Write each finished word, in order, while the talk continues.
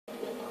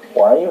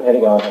Why are you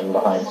hitting on him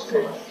behind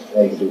screen?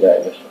 Yeah, you can do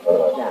that.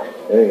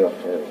 There you go.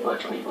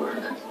 Watch me work.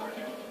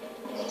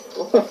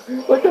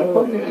 What the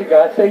fuck did you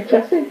guys say,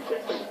 Jesse?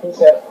 He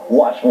said,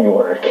 watch me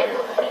work.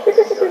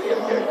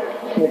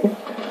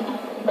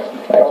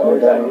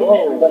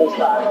 Everybody's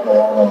not on the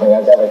wrong thing. I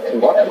got like 2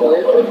 Watch me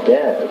live.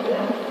 Yeah.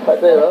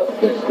 Pipe it up.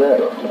 It's that.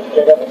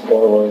 Check out the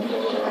Star Wars.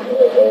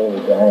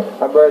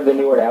 I'm better than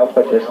you were to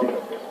Alpha, Jesse.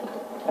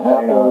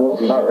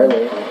 Apples. Not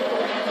really.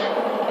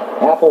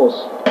 Apples.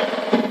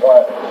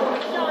 What?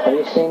 Have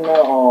you seen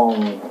the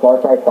Far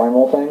Cry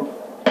Primal thing?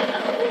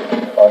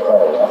 Far Cry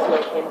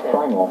what?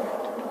 Primal.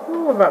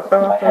 Ooh, about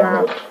fell off the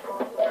map.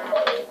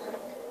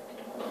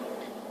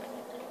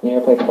 You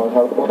never played Far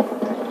Cry before?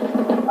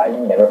 I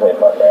never played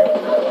Far Cry.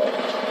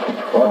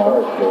 Far Cry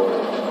is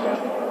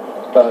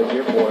boring.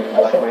 You're boring,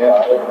 Black Man.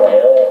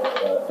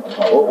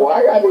 Well, why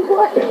I gotta be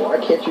Black Man? Why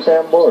can't you say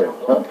I'm boring?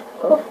 Huh?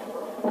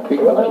 Because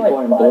people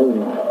are in blue.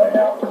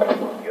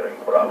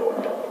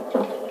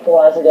 Who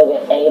wants to go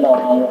get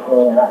A-bomb?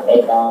 Not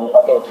A-bomb,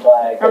 fucking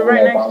flag. I'm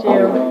right next to you.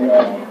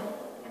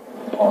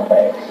 Oh,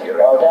 thanks.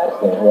 Well, I was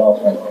asking who else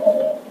wants to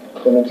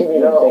so the TV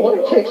what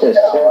it takes is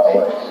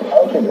senseless. I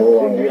don't think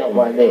we're Figure out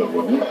my name,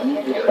 and you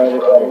just try to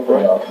call me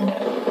Black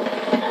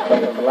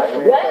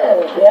Man.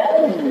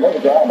 Yes! Look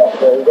at that, that's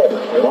really good.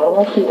 Why do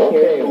I keep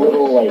hearing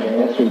little, like,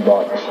 mystery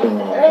box thing?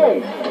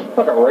 Hey!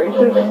 Fucking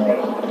racist.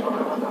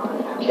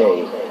 K.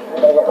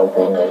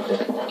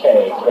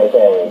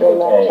 K. Go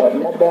laptop in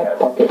my back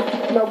pocket.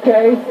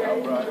 Okay.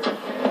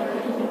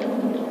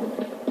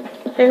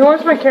 Hey, who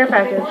wants my care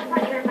package? I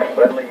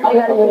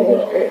gotta go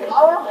get it.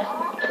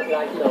 You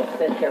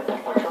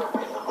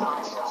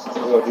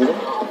gonna do this?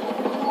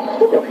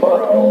 What the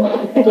fuck?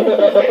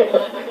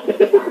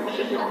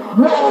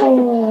 No!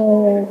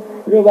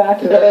 Real back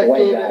to that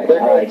white guy. They're I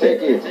gonna like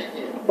take it. it.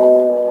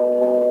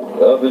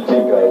 The other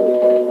two guys.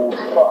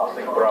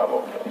 Bravo.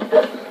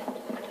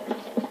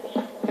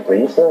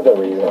 Reese is the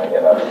reason I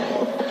get up.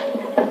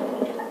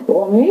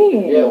 What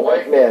me? Yeah,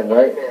 white man,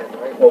 right?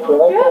 I'm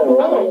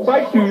gonna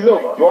fight you, you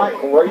little black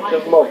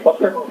racist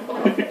motherfucker.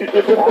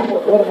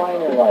 Apples, what am I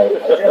in your life?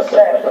 I just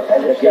said.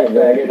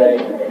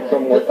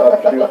 Someone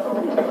talked to you.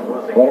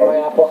 What am I,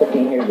 Apples? I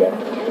can't hear you. The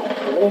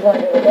reason I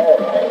get it there,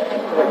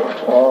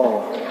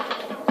 Oh.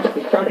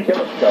 He's trying to kill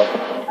himself.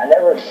 I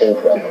never escape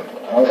them.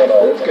 I'm gonna.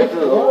 Let's get to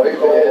the white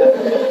man.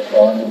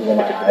 Going to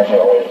my eyes are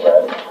always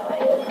red.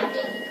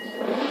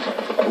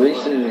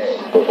 Reese is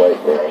the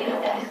white man.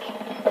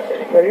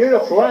 Hey, you're the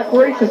black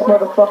racist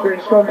motherfucker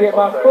that's gonna get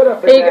my foot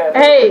up in that.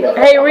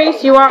 Hey,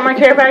 Reese, you want my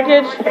care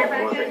package?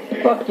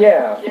 Fuck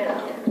yeah.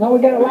 No, we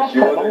got a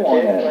laptop. I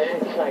want it.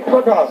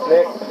 Fuck off,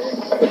 Nick.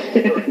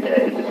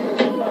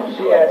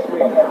 She asked me.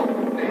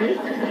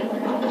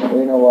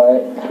 You know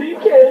what?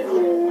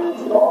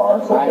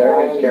 Awesome.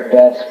 I'm the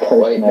best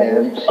person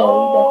ever, so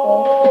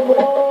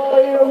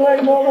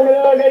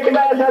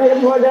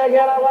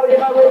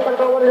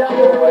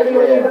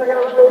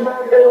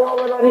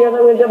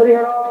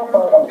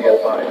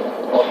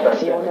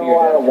you don't know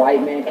why a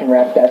white man can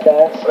rap that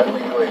fast?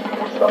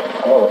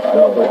 Oh,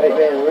 no, the white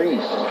man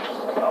Reese.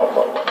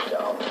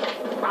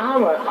 I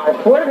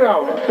swear to God,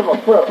 I'm gonna put my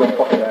foot up in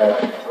fucking ass.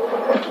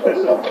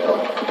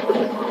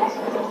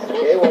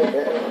 Okay, white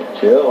man.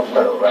 Chill.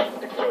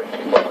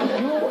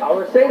 I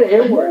would say the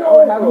N-word.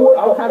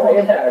 I'll have an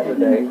impact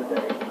today.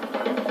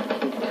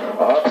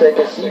 I'll take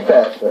a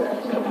C-pass for that.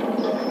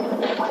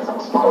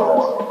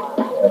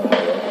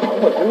 I'm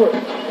gonna do it.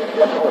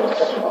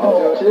 I'll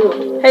do it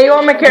too. Hey, you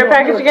want my care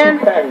package again?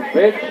 Package,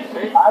 bitch.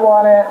 I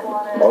want it.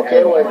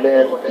 Okay, white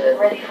man.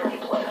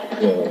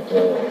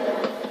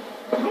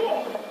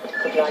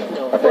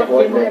 I think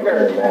white man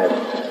is mad.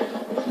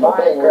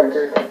 Okay,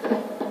 Cracker.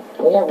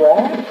 We got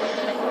rats?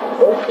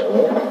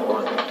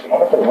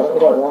 What if we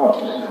got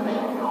rats?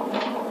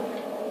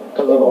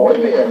 Because of the white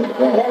man.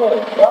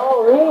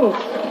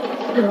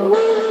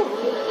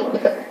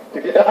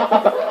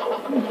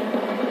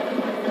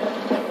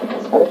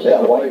 I bet you a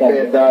white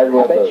guy. died I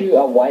with bet you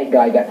a white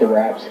guy got the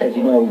raps because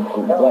you know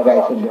black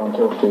guys can be on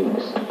kill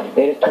streaks.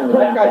 They just turn the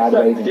gun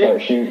sideways and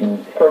start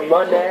shooting. For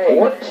Monday.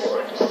 What?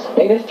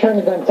 They just turn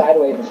the gun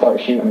sideways and start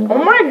shooting.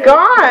 Oh my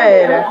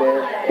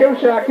God! Kill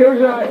shot, kill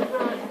shot.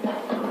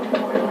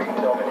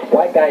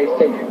 White guys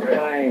take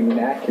time and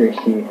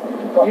accuracy.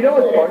 You know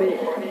what's funny?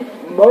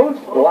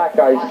 Most black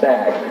guys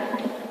sag.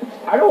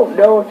 I don't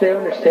know if they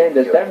understand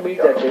this. That means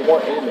that they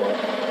want in there.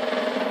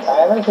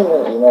 I haven't seen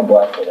an emo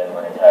black kid in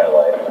my entire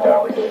life.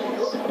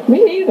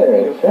 Me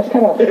neither. That's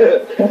kind of I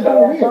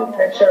saw a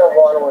picture of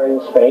one where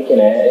he's faking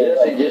it.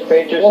 Jesse, just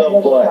paint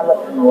yourself black. Are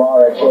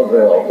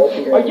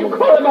Are you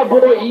calling my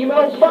boy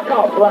emo? Fuck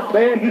off, black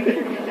man.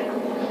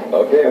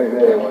 Okay,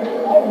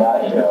 I'm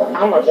not, you know.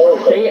 I'm gonna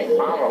say it.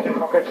 I'm gonna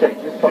fucking say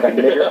this fucking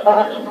nigger.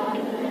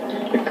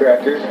 The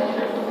crackers.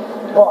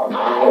 Oh,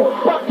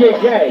 fuck you,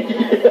 gay.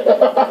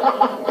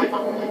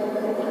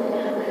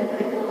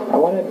 I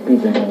want to be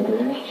the nigger.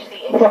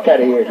 Fuck out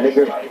of here,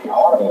 nigger. I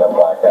want to be a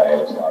black guy in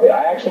this movie. I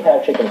actually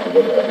have chicken for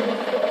dinner.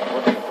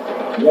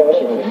 You know what?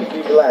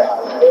 Be black.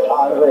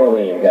 I'm gonna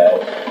leave,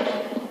 guys.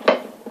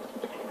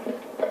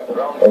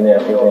 And then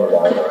everything's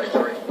on.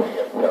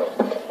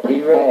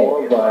 Even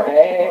more black.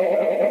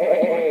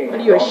 Hey! What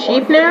are you, a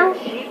sheep now?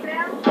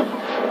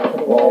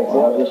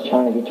 Well, I'm just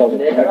trying to get y'all to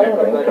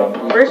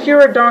First you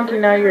were a donkey,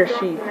 now you're a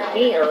sheep.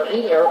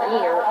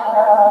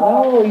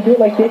 No, you do it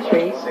like this,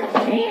 Reese.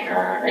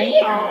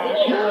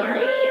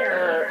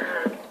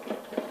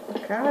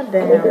 God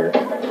damn.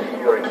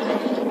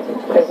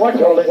 Hey,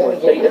 watch all this one,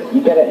 Satan.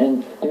 You gotta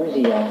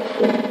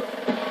enthusiastic.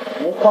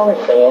 You call me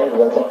fans,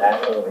 that's an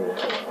actually.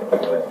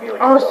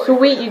 Oh,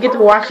 sweet, you get to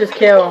watch this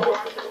kill.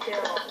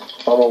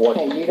 I'm gonna watch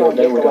Hey, you don't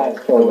get the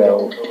last kill,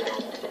 though.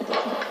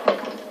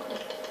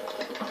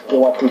 You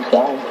watch who's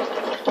die.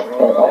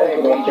 Oh,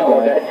 you watch you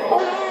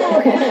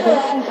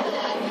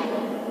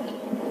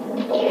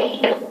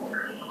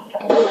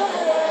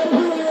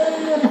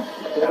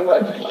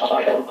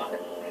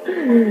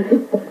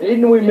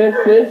Didn't we miss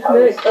this,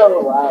 Nick? So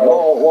loud.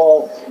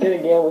 well, then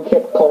again, we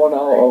kept calling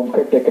out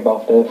Cryptic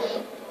about this.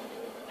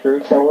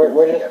 True. So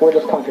we're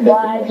just contradicting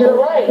Flag to the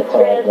ourselves. right, That's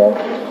alright, though.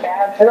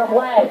 capture the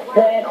flag,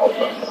 then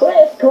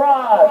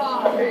crisscross.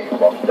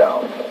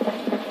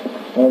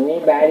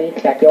 Everybody,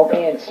 clap your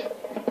hands.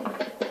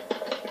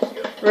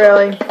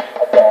 Really?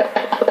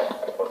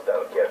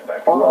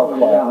 Oh,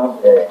 no.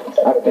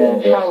 I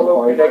finished. How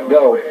low can that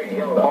go?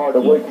 All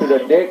the way to the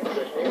dick?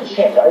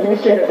 Shit, are you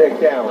Sit the dick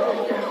down.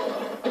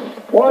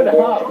 What the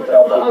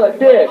hell? On the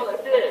dick.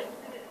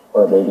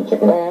 Or baby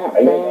chicken?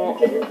 Are you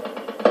chicken?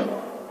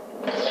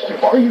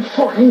 Are you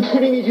fucking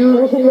kidding me,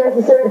 dude? Was it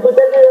necessary to put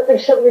that there? That's like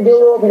shoving your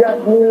dildo up your ass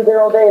and leave it there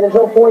all day. There's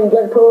no point. You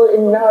gotta pull it,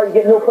 and now you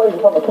get no pleasure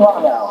from it. Come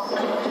on now.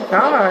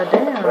 God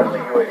damn.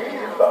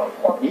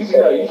 You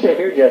should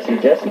hear Jesse.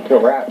 Jesse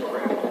can rap.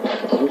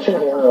 You should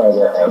hear her like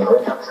that angry.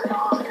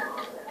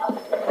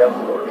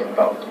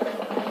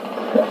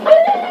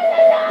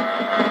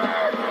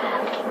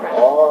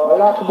 Oh,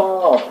 lock the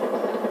ball.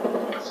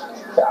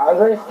 So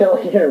Andre's still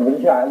here, but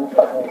he's not in the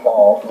fucking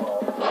ball.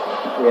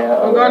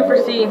 Yeah. I'm going for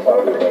C.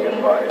 Tell him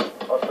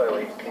I'm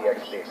sorry.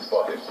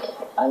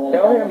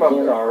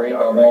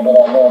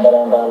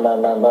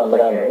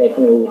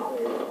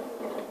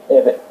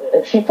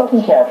 If she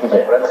fucking captures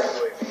it.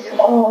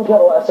 Oh,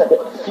 got a last second.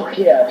 Fuck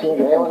yeah. Can you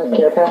get one of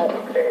care pack?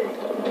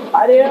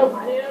 I do.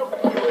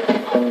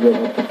 I'm good.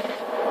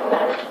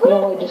 You know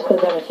what, just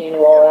because I haven't seen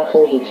you all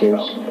assholes, it's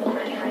yours.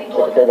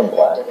 It's big and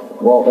black.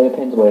 Well, it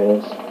depends what it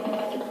is.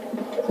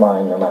 It's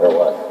mine no matter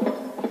what.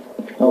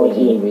 Oh, it's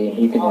EAV.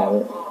 You can have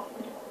it.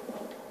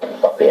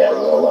 Fuck yeah, I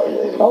love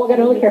you. Oh, I got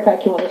another care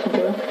pack you want to listen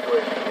to?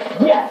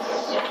 Yes!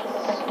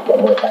 Get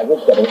more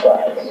package, get more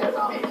fries.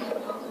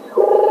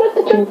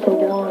 2 for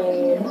 1.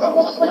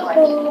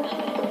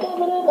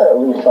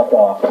 We fuck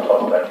off.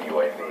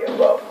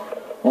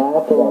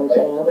 Apples,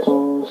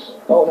 apples.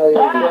 Oh, no,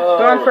 you're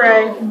Going for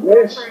A.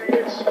 Yes.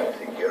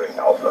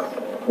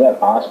 That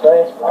Osprey?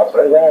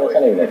 Osprey guy? That's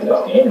not even a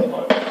game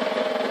anymore.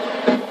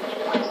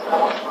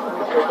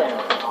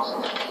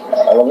 I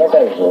will make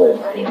that really.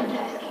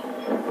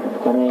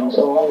 My name's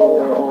Hey,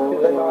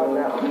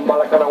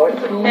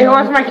 who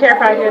wants my care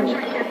package?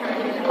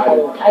 I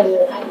do.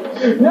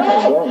 No!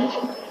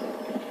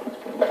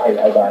 I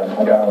got him.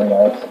 I got him,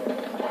 guys.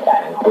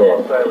 Got him good.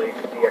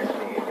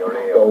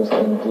 Goes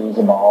into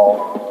the ball.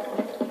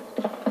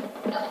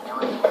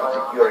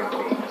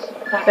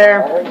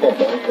 There. I heard that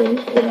those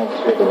things came up to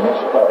the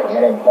initial part,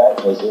 and in fact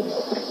they didn't.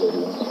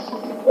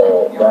 So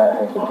that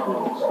has been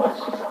proven.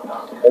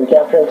 Are you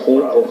capturing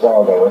seeds? That's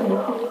all go with you.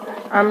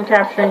 I'm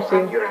capturing C.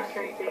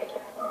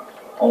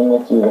 I'm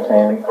with you, the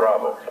fan.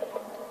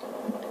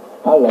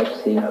 I love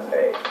C. I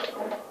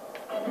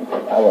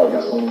love you.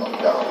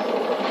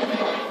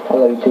 I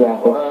love you too,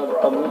 Apple.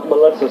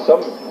 Melissa,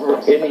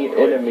 any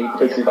enemy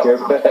took your care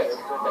back. That's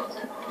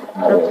fine, I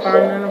don't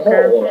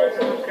care.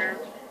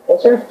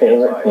 What's your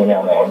favorite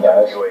female name,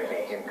 guys? Ashley.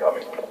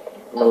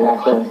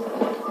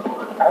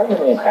 I would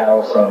name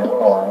Allison.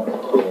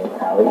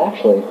 Allie.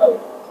 Actually.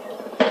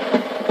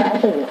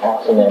 Ashley's an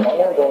awesome name. I'm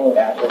not going with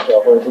Ashley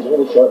Silver. She's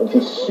really short and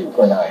she's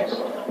super nice.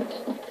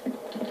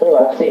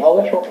 See, all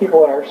the short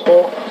people at our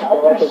school,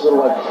 they're like those little,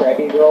 like,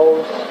 crappy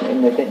girls,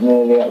 and they think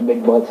they got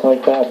big butts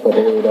like that, but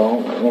they really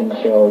don't, and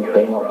so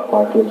they help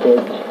popular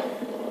kids.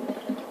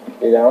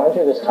 Dude, I went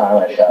through this time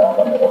I shot up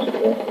on middle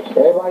school.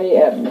 Everybody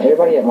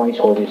at my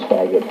school is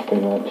faggot,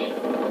 pretty much.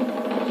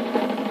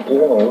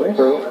 Even Louis?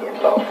 No,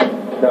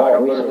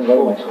 we used to go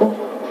to my school.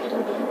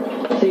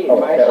 See,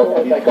 my school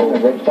is like on the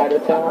rich side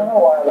of I town. don't know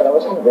why, but I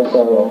was convinced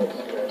of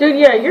Dude,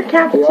 yeah, your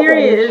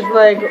cafeteria is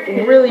like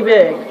really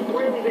big.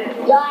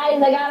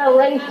 Guys, I got a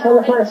race for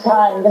the first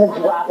time. I'm gonna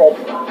drop it.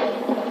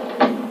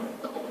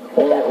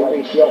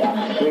 Reese, y'all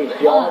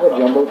have a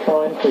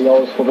Jumbotron for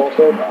y'all's football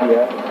field?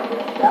 Yeah.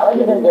 Now I'm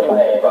gonna get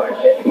my...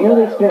 You know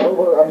they spent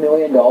over $1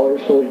 million for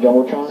those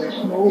Jumbotrons?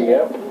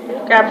 Yep.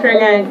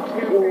 Capturing A.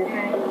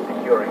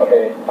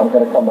 Okay, I'm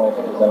gonna come with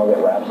because then I'll get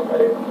wraps if I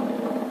do.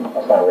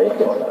 That's my race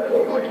game.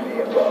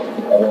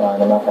 Never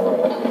mind, I'm not coming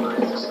with.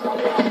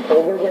 Are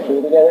we gonna get B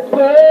together?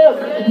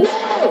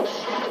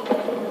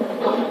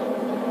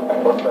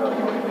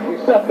 You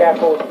suck,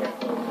 Apple. I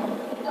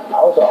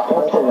was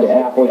Don't talk to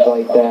apples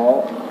like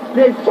that.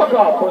 Hey, fuck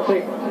off,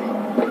 pussy.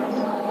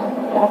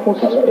 Apples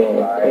is big.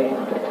 Hey.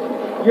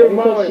 Your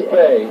mom is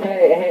big.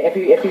 Hey,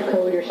 if you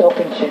cover yourself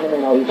in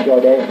cinnamon, I'll eat you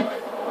all day.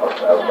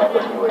 Oh,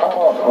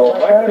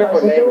 my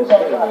sister was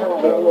talking about her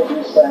being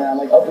obese, and I'm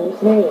like,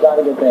 obesity is not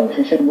a good thing.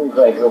 She should lose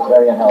weight, 'cause it's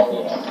very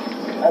unhealthy.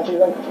 And she's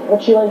like,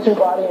 but she likes her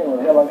body,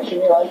 and I'm like, she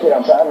may like it,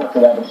 I'm proud of her for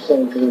that, but she still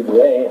needs to lose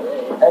weight.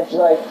 And she's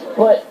like,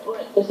 but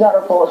it's not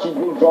her fault, she's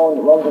big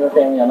grown, runs in her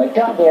family. I'm like,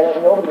 God damn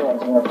it, nobody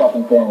runs in her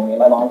fucking family. And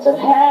my mom said,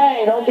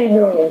 hey, don't be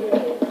mean.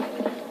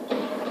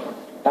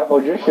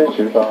 Apple, your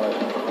sister's on it.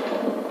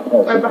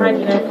 Right behind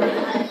you, Nick.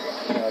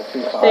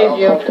 Saved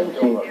you.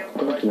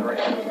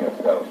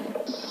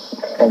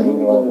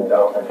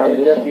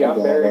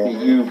 I'm married to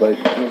you, but,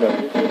 you know,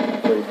 your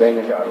sister's pretty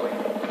banging.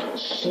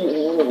 She's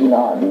really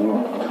not, dude.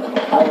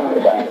 I'm not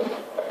about it.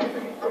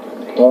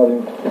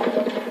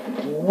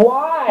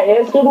 Why?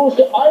 It's the most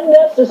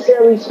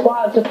unnecessary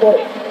spot to put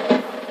it.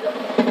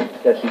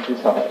 Yeah, she's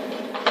just hot.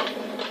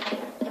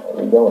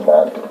 We go with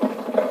that.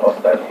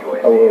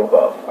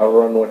 I'll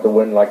run with the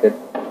wind like it.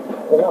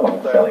 We're not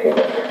on something.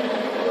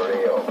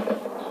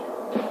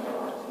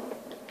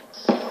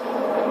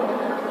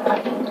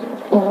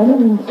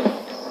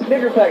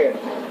 Nigger packet.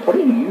 What are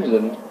you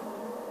using?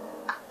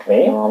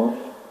 Me?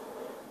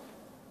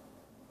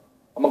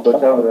 I'm gonna go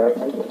tell her that. I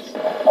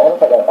wonder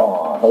if I got. Oh,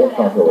 I was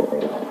trying to go with me.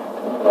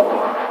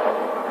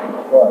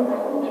 What?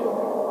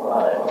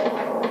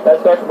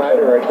 That's dark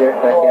matter right there,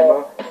 that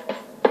camo.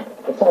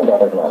 It's not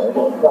dark matter.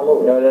 It's not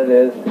moving. No, that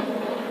is.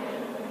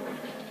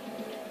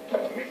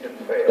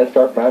 That's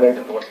dark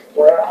matter.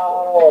 We're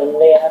all in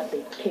this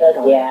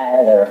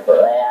together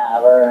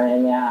forever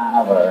and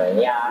ever and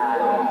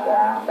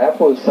ever.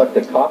 Apple sucked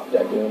the cock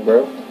that game,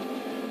 bro.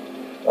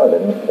 Oh,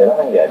 did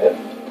I? Yeah, I did.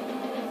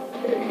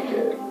 Yeah, you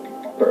did.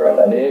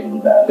 Bro, Nick,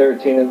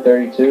 13 and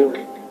 32.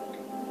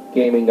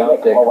 Gaming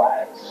Optic.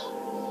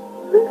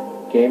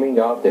 Gaming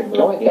Optic, bro.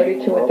 I went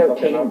 32 and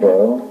 13,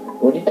 bro.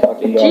 What are you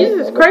talking about?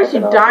 Jesus Christ,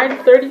 you died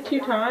 32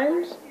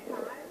 times?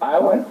 I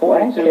went I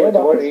 42 don't care and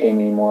about this 20. game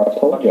anymore. I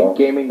told Fucking you.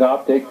 Gaming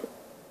Optic.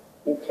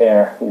 You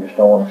care. You just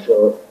don't want to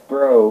show it.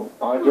 Bro,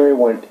 Andre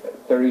went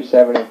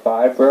 37 and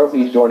 5, bro.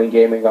 He's joining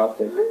Gaming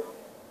Optic.